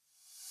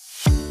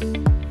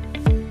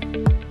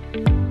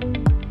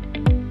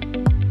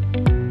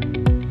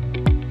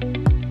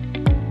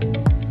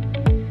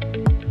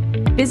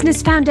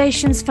Business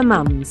Foundations for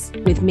Mums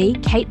with me,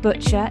 Kate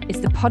Butcher,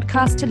 is the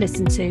podcast to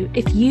listen to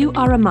if you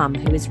are a mum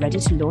who is ready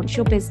to launch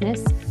your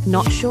business,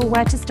 not sure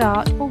where to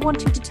start, or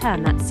wanting to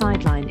turn that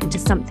sideline into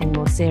something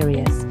more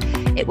serious.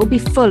 It will be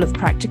full of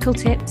practical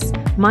tips,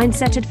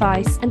 mindset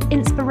advice, and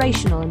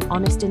inspirational and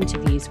honest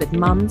interviews with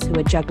mums who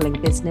are juggling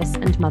business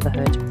and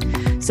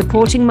motherhood,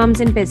 supporting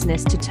mums in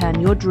business to turn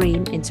your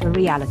dream into a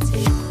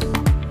reality.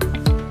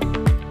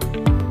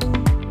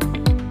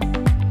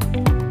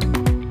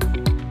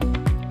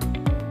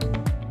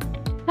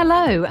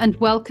 Hello, and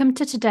welcome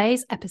to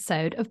today's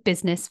episode of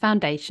Business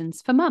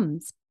Foundations for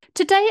Mums.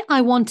 Today,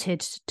 I wanted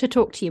to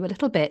talk to you a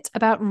little bit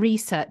about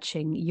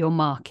researching your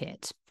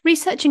market.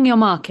 Researching your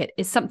market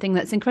is something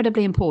that's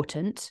incredibly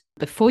important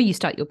before you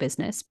start your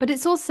business, but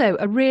it's also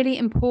a really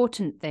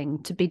important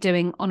thing to be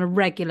doing on a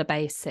regular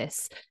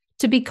basis,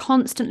 to be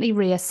constantly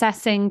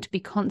reassessing, to be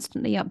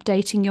constantly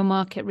updating your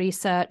market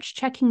research,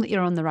 checking that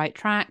you're on the right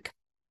track.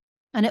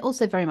 And it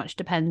also very much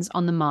depends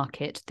on the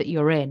market that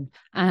you're in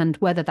and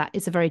whether that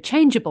is a very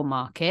changeable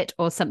market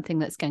or something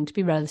that's going to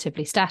be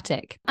relatively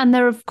static. And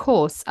there, of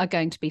course, are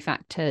going to be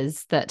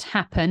factors that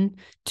happen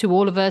to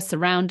all of us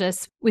around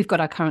us. We've got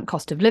our current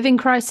cost of living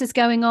crisis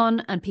going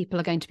on, and people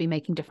are going to be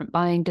making different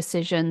buying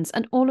decisions.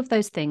 And all of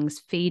those things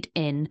feed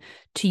in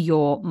to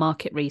your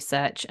market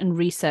research and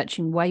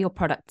researching where your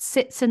product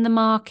sits in the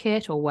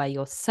market or where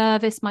your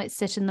service might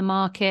sit in the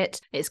market.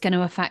 It's going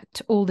to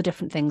affect all the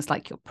different things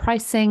like your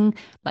pricing,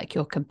 like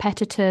your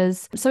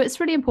competitors. So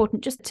it's really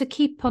important just to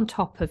keep on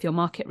top of your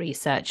market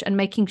research and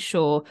making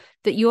sure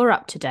that you're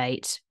up to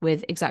date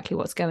with exactly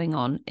what's going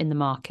on in the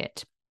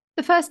market.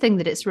 The first thing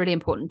that it's really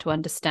important to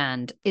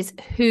understand is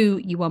who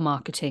you are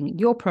marketing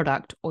your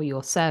product or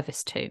your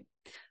service to.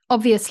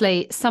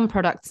 Obviously, some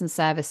products and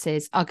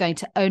services are going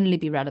to only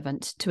be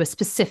relevant to a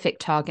specific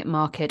target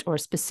market or a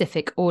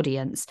specific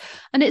audience.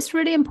 And it's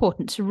really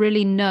important to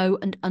really know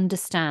and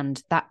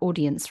understand that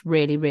audience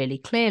really, really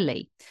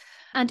clearly.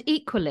 And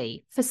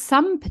equally, for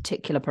some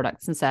particular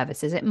products and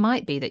services, it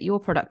might be that your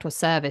product or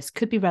service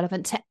could be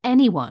relevant to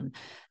anyone.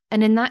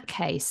 And in that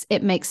case,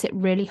 it makes it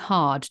really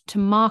hard to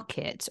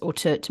market or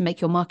to make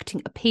your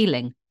marketing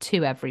appealing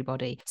to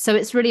everybody. So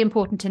it's really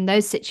important in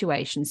those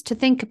situations to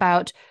think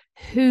about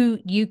who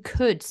you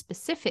could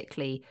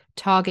specifically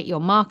target your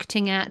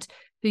marketing at,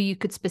 who you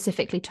could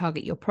specifically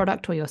target your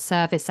product or your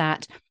service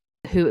at,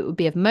 who it would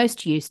be of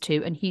most use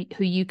to, and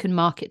who you can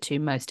market to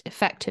most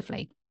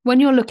effectively. When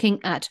you're looking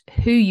at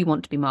who you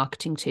want to be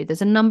marketing to,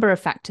 there's a number of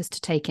factors to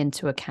take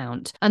into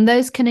account, and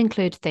those can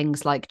include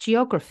things like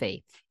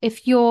geography.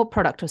 If your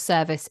product or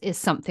service is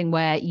something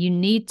where you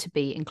need to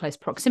be in close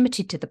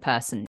proximity to the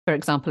person, for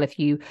example, if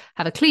you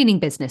have a cleaning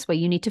business where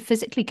you need to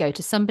physically go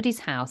to somebody's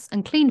house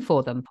and clean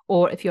for them,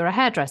 or if you're a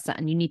hairdresser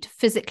and you need to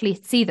physically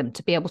see them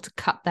to be able to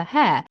cut their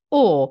hair,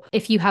 or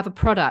if you have a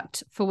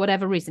product for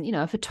whatever reason,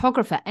 a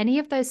photographer, any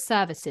of those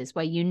services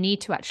where you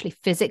need to actually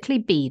physically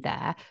be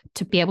there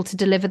to be able to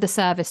deliver the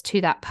service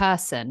to that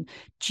person,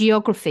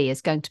 geography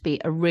is going to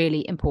be a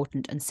really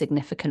important and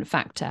significant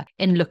factor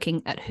in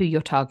looking at who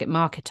your target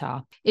market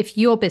are. If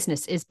your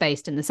business is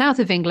based in the south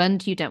of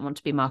England, you don't want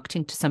to be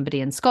marketing to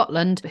somebody in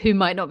Scotland who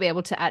might not be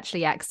able to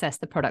actually access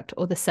the product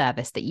or the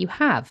service that you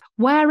have.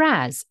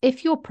 Whereas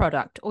if your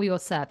product or your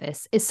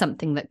service is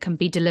something that can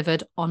be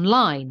delivered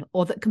online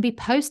or that can be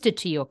posted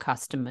to your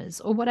customers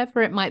or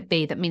whatever it might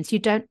be, that means you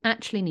don't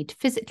actually need to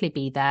physically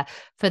be there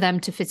for them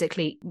to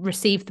physically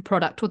receive the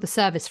product or the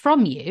service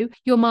from you,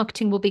 your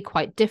marketing will be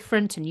quite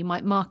different, and you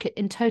might market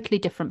in totally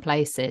different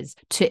places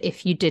to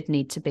if you did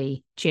need to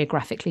be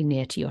geographically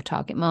near to your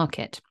target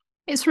market.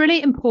 It's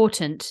really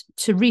important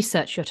to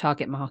research your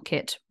target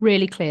market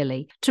really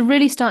clearly, to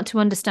really start to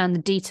understand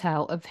the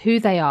detail of who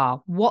they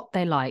are, what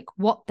they like,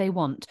 what they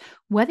want,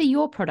 whether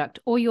your product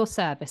or your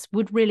service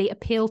would really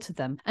appeal to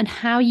them, and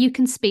how you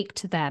can speak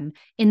to them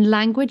in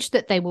language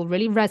that they will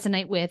really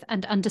resonate with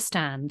and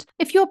understand.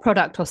 If your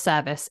product or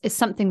service is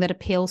something that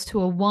appeals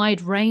to a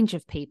wide range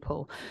of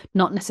people,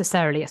 not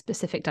necessarily a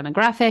specific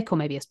demographic or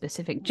maybe a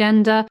specific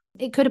gender,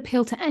 it could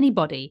appeal to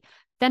anybody,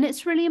 then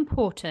it's really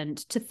important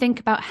to think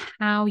about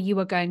how you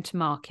are going to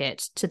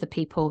market to the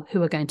people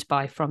who are going to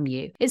buy from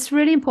you. It's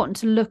really important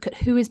to look at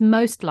who is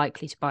most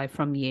likely to buy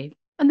from you.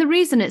 And the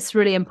reason it's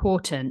really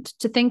important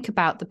to think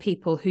about the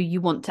people who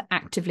you want to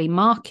actively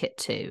market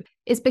to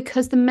is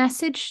because the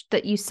message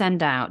that you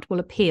send out will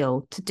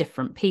appeal to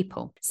different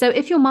people. So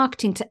if you're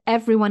marketing to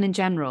everyone in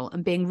general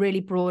and being really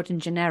broad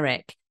and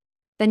generic,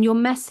 then your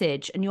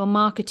message and your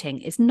marketing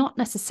is not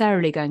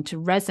necessarily going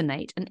to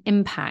resonate and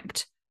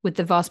impact with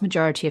the vast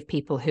majority of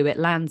people who it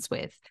lands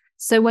with.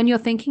 So when you're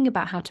thinking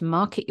about how to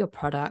market your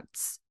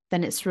products,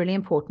 then it's really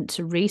important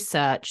to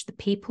research the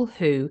people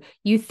who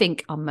you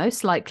think are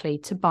most likely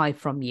to buy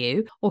from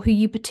you, or who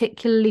you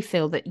particularly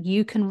feel that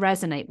you can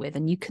resonate with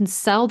and you can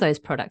sell those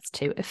products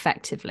to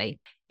effectively.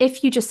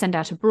 If you just send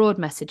out a broad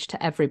message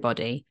to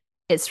everybody,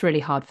 it's really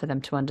hard for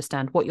them to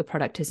understand what your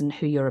product is and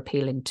who you're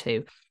appealing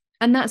to.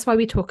 And that's why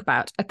we talk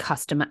about a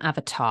customer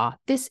avatar.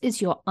 This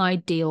is your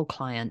ideal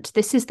client.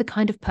 This is the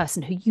kind of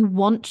person who you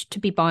want to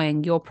be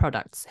buying your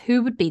products,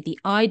 who would be the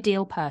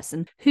ideal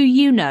person who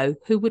you know,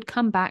 who would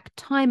come back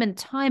time and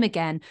time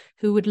again,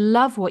 who would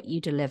love what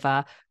you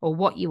deliver or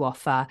what you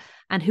offer,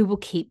 and who will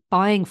keep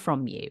buying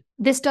from you.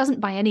 This doesn't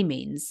by any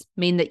means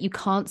mean that you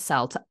can't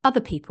sell to other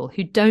people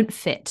who don't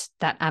fit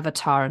that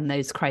avatar and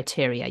those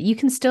criteria. You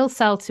can still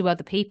sell to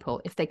other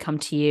people if they come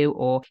to you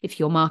or if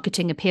your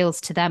marketing appeals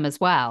to them as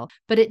well.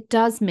 But it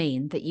does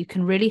mean that you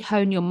can really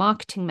hone your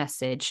marketing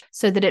message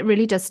so that it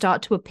really does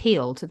start to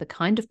appeal to the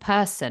kind of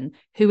person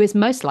who is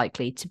most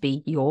likely to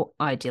be your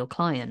ideal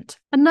client.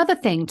 Another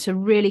thing to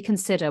really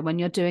consider when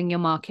you're doing your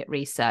market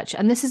research,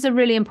 and this is a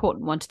really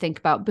important one to think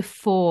about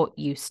before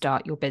you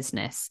start your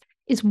business,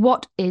 is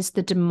what is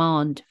the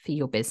demand for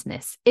your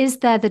business? Is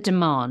there the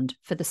demand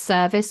for the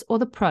service or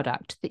the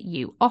product that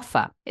you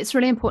offer? It's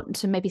really important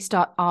to maybe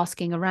start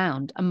asking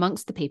around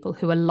amongst the people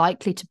who are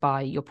likely to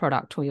buy your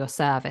product or your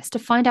service to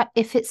find out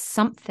if it's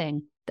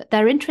something that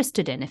they're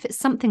interested in, if it's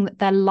something that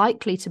they're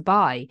likely to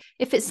buy,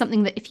 if it's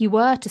something that if you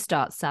were to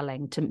start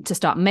selling, to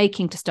start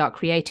making, to start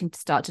creating, to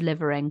start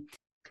delivering,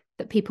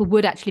 that people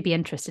would actually be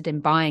interested in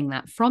buying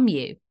that from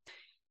you.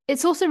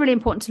 It's also really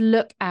important to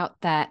look out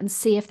there and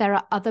see if there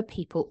are other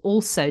people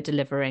also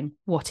delivering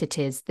what it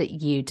is that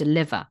you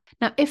deliver.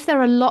 Now, if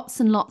there are lots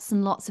and lots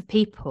and lots of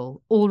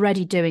people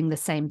already doing the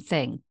same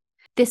thing,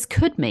 this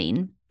could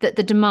mean that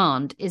the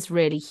demand is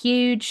really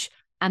huge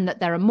and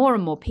that there are more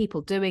and more people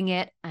doing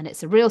it, and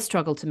it's a real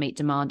struggle to meet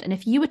demand. And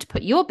if you were to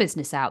put your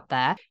business out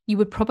there, you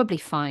would probably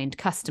find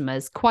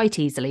customers quite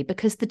easily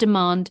because the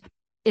demand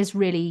is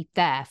really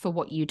there for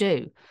what you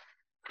do.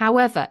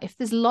 However, if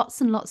there's lots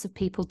and lots of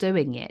people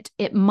doing it,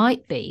 it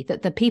might be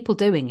that the people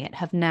doing it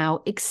have now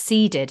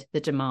exceeded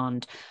the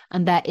demand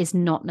and there is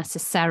not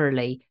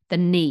necessarily the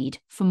need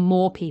for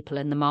more people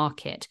in the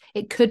market.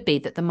 It could be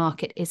that the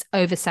market is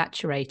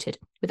oversaturated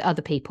with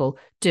other people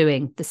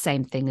doing the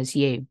same thing as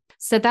you.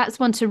 So that's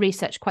one to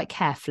research quite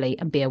carefully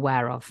and be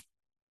aware of.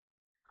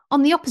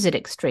 On the opposite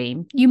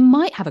extreme, you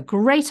might have a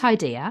great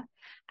idea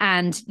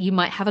and you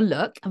might have a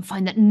look and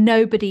find that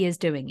nobody is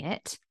doing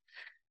it.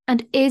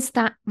 And is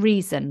that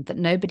reason that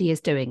nobody is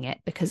doing it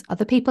because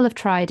other people have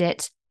tried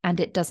it and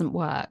it doesn't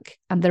work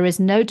and there is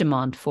no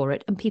demand for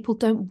it and people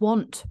don't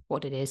want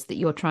what it is that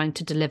you're trying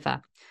to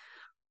deliver?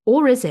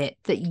 Or is it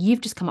that you've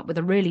just come up with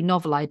a really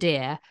novel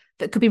idea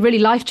that could be really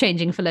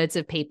life-changing for loads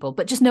of people,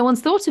 but just no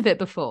one's thought of it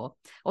before,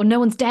 or no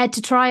one's dared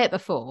to try it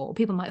before, or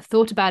people might have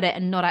thought about it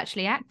and not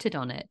actually acted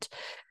on it?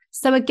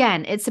 So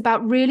again, it's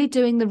about really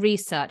doing the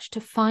research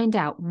to find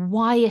out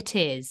why it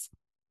is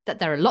that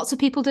there are lots of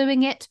people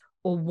doing it,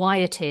 or why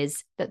it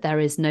is that there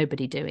is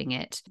nobody doing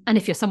it. And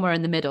if you're somewhere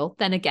in the middle,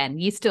 then again,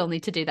 you still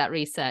need to do that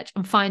research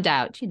and find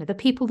out, the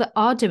people that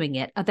are doing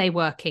it, are they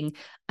working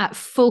at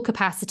full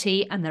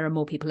capacity and there are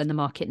more people in the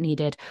market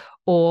needed?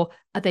 Or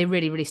are they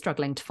really, really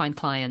struggling to find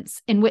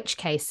clients? In which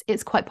case,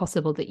 it's quite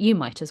possible that you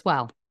might as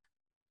well.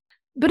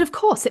 But of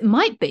course, it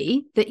might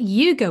be that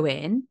you go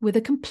in with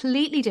a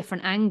completely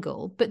different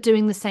angle, but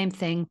doing the same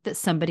thing that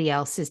somebody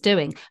else is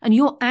doing. And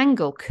your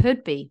angle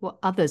could be what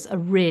others are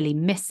really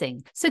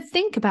missing. So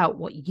think about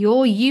what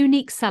your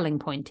unique selling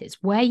point is,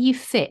 where you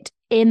fit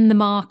in the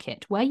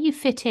market, where you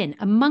fit in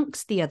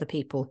amongst the other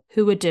people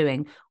who are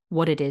doing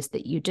what it is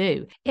that you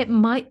do. It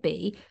might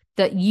be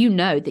that you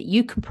know that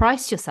you can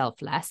price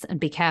yourself less, and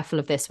be careful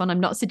of this one. I'm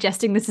not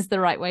suggesting this is the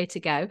right way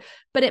to go,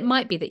 but it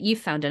might be that you've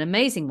found an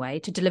amazing way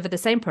to deliver the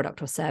same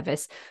product or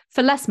service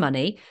for less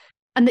money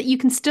and that you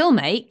can still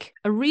make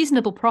a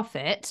reasonable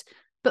profit,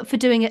 but for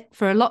doing it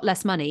for a lot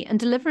less money and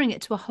delivering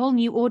it to a whole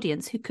new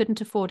audience who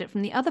couldn't afford it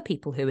from the other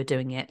people who are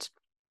doing it.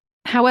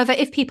 However,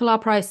 if people are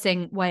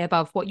pricing way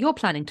above what you're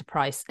planning to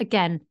price,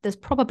 again, there's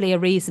probably a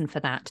reason for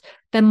that.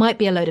 There might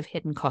be a load of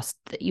hidden costs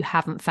that you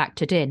haven't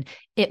factored in.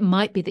 It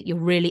might be that you're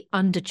really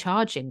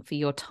undercharging for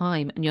your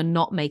time and you're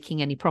not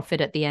making any profit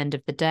at the end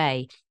of the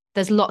day.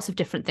 There's lots of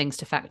different things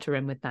to factor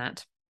in with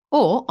that.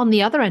 Or on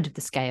the other end of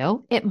the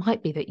scale, it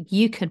might be that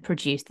you can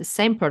produce the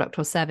same product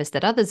or service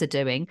that others are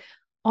doing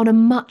on a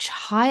much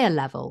higher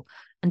level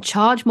and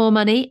charge more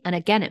money. And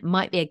again, it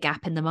might be a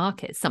gap in the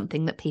market,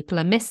 something that people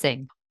are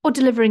missing. Or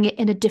delivering it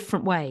in a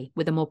different way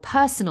with a more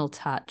personal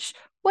touch,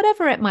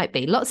 whatever it might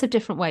be, lots of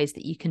different ways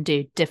that you can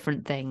do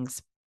different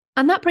things.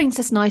 And that brings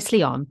us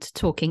nicely on to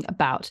talking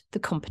about the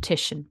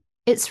competition.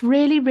 It's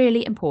really,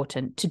 really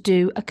important to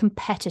do a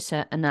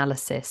competitor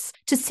analysis,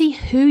 to see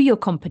who your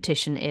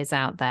competition is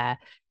out there,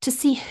 to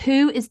see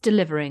who is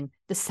delivering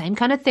the same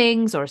kind of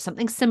things or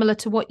something similar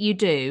to what you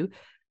do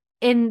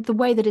in the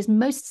way that is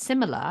most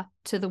similar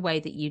to the way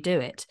that you do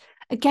it.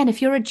 Again,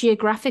 if you're a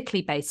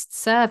geographically based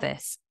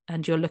service,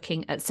 and you're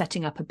looking at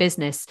setting up a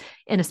business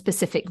in a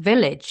specific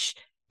village,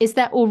 is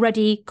there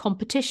already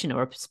competition,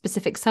 or a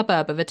specific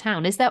suburb of a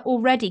town? Is there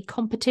already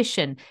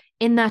competition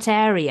in that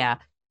area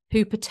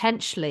who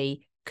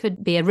potentially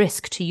could be a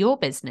risk to your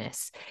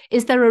business?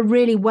 Is there a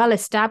really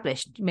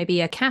well-established,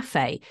 maybe a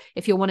cafe,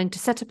 if you're wanting to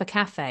set up a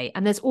cafe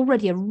and there's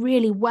already a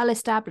really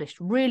well-established,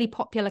 really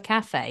popular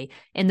cafe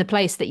in the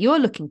place that you're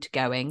looking to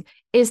going?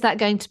 Is that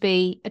going to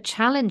be a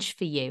challenge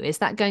for you? Is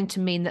that going to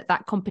mean that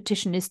that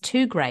competition is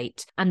too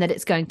great and that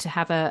it's going to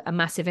have a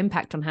massive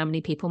impact on how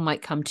many people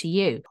might come to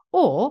you?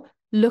 Or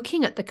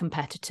looking at the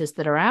competitors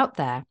that are out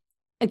there,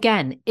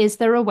 again, is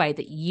there a way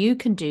that you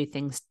can do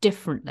things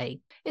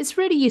differently? It's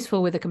really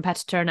useful with a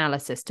competitor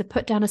analysis to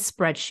put down a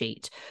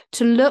spreadsheet,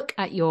 to look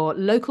at your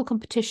local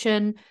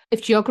competition.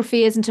 If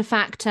geography isn't a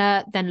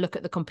factor, then look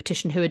at the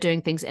competition who are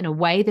doing things in a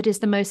way that is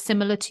the most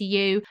similar to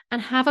you,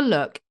 and have a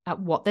look at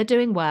what they're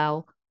doing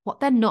well, what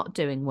they're not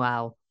doing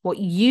well, what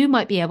you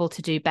might be able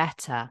to do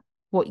better,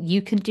 what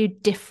you can do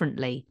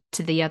differently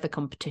to the other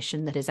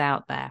competition that is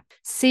out there.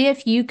 See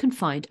if you can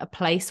find a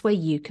place where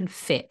you can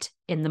fit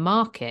in the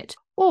market,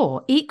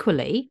 or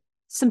equally,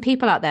 some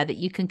people out there that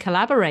you can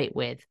collaborate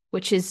with,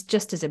 which is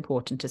just as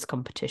important as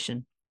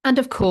competition. And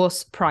of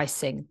course,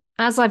 pricing.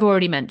 As I've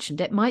already mentioned,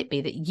 it might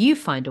be that you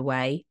find a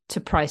way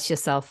to price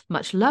yourself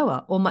much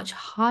lower or much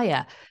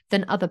higher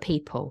than other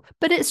people.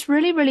 But it's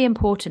really, really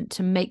important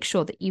to make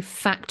sure that you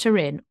factor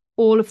in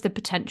all of the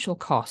potential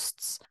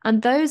costs.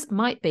 And those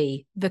might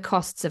be the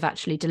costs of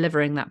actually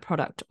delivering that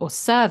product or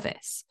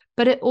service.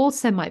 But it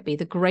also might be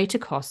the greater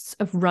costs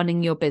of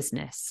running your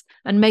business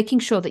and making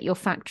sure that you're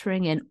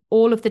factoring in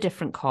all of the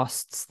different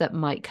costs that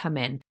might come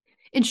in,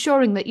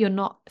 ensuring that you're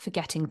not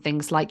forgetting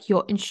things like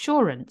your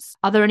insurance.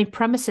 Are there any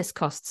premises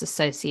costs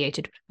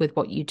associated with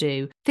what you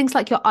do? Things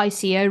like your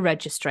ICO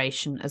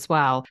registration as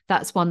well.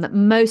 That's one that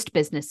most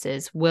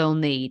businesses will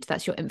need.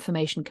 That's your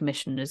Information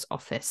Commissioner's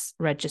Office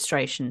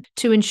registration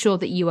to ensure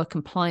that you are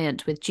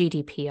compliant with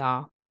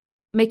GDPR.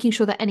 Making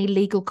sure that any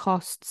legal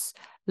costs,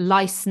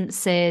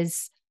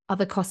 licenses,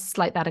 other costs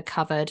like that are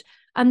covered.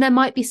 And there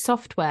might be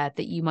software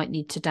that you might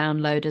need to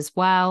download as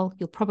well.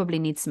 You'll probably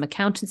need some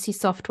accountancy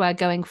software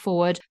going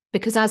forward,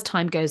 because as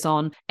time goes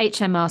on,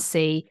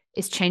 HMRC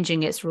is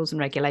changing its rules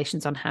and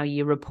regulations on how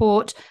you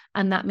report.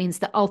 And that means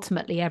that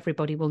ultimately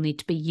everybody will need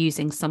to be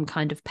using some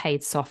kind of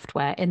paid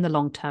software in the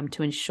long term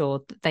to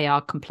ensure that they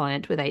are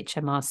compliant with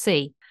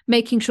HMRC.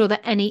 Making sure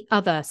that any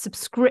other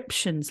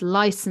subscriptions,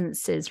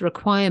 licenses,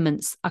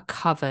 requirements are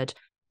covered.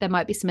 There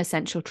might be some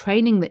essential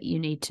training that you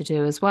need to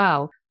do as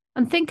well.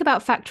 And think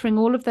about factoring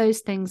all of those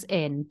things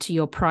in to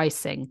your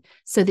pricing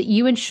so that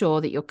you ensure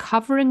that you're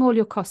covering all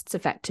your costs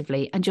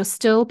effectively and you're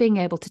still being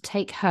able to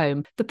take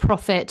home the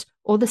profit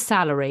or the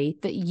salary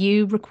that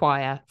you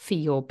require for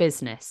your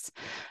business.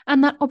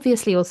 And that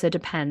obviously also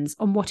depends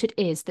on what it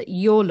is that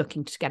you're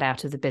looking to get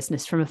out of the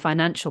business from a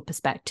financial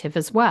perspective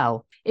as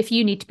well. If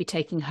you need to be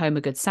taking home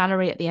a good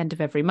salary at the end of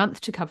every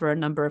month to cover a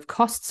number of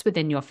costs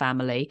within your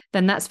family,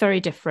 then that's very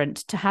different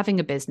to having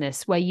a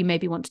business where you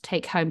maybe want to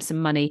take home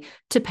some money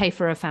to pay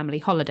for a family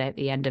holiday at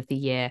the end of the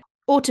year,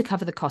 or to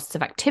cover the costs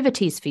of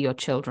activities for your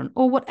children,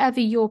 or whatever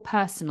your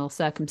personal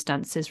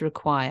circumstances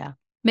require.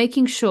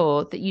 Making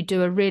sure that you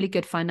do a really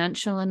good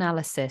financial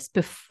analysis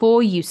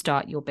before you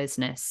start your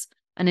business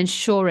and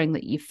ensuring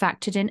that you've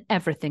factored in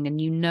everything and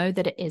you know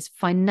that it is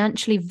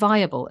financially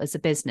viable as a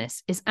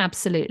business is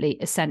absolutely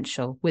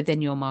essential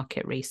within your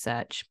market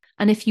research.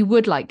 And if you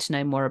would like to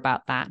know more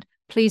about that,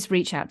 please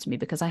reach out to me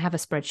because I have a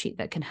spreadsheet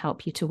that can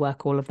help you to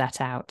work all of that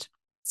out.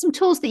 Some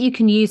tools that you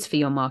can use for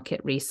your market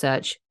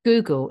research.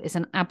 Google is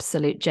an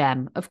absolute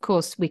gem. Of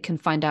course, we can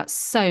find out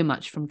so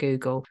much from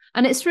Google.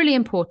 And it's really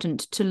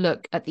important to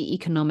look at the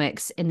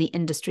economics in the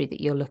industry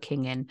that you're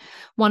looking in.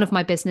 One of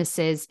my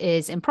businesses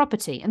is in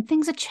property, and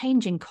things are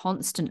changing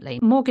constantly.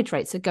 Mortgage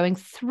rates are going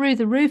through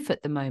the roof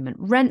at the moment.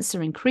 Rents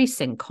are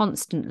increasing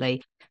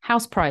constantly.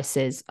 House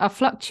prices are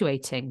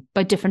fluctuating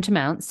by different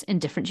amounts in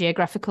different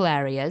geographical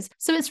areas.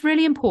 So it's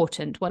really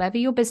important, whatever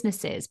your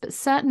business is, but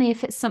certainly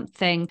if it's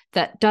something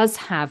that does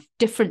have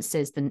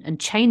differences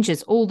and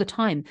changes all the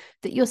time,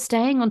 that you're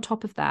staying on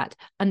top of that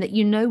and that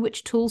you know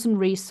which tools and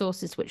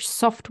resources, which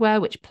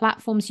software, which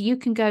platforms you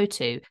can go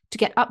to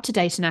get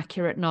up-to-date and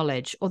accurate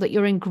knowledge, or that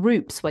you're in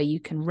groups where you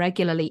can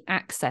regularly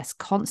access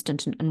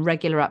constant and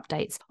regular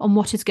updates on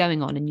what is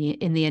going on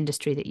in the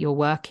industry that you're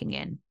working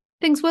in.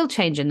 Things will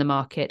change in the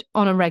market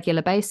on a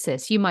regular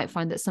basis. You might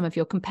find that some of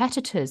your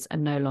competitors are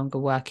no longer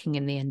working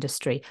in the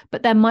industry,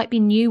 but there might be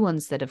new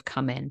ones that have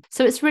come in.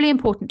 So it's really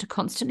important to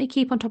constantly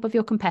keep on top of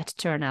your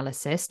competitor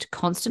analysis, to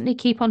constantly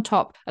keep on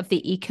top of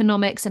the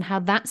economics and how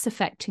that's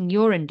affecting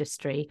your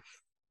industry,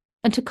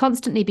 and to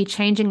constantly be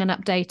changing and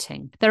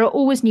updating. There are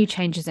always new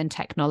changes in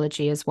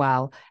technology as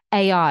well.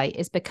 AI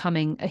is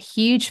becoming a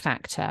huge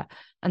factor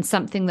and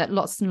something that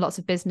lots and lots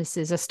of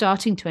businesses are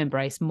starting to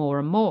embrace more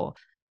and more.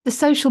 The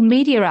social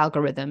media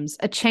algorithms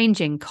are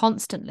changing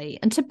constantly,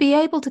 and to be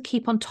able to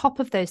keep on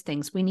top of those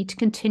things, we need to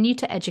continue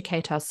to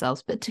educate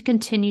ourselves, but to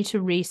continue to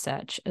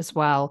research as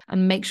well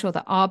and make sure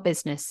that our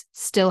business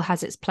still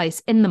has its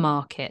place in the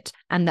market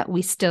and that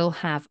we still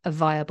have a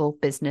viable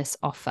business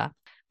offer.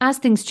 As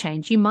things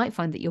change, you might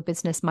find that your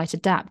business might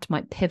adapt,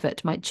 might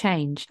pivot, might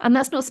change. And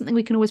that's not something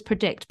we can always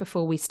predict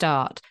before we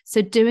start.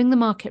 So doing the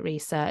market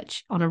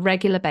research on a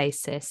regular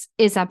basis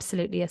is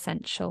absolutely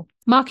essential.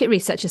 Market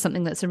research is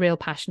something that's a real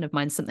passion of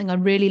mine, something I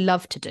really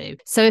love to do.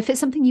 So if it's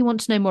something you want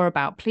to know more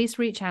about, please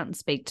reach out and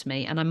speak to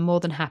me. And I'm more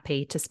than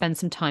happy to spend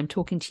some time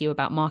talking to you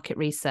about market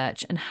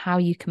research and how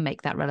you can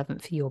make that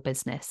relevant for your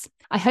business.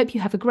 I hope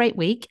you have a great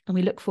week, and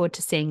we look forward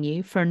to seeing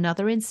you for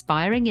another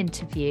inspiring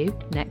interview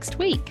next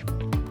week.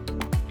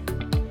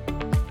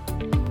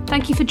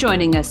 Thank you for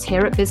joining us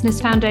here at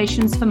Business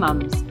Foundations for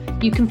Mums.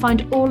 You can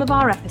find all of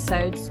our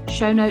episodes,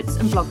 show notes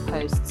and blog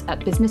posts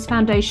at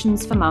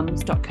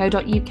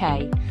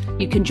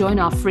businessfoundationsformums.co.uk. You can join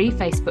our free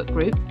Facebook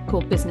group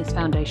called Business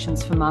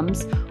Foundations for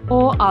Mums,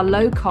 or our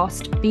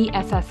low-cost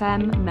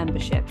BFFM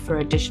membership for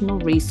additional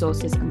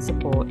resources and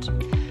support.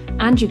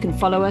 And you can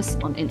follow us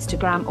on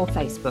Instagram or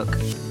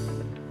Facebook.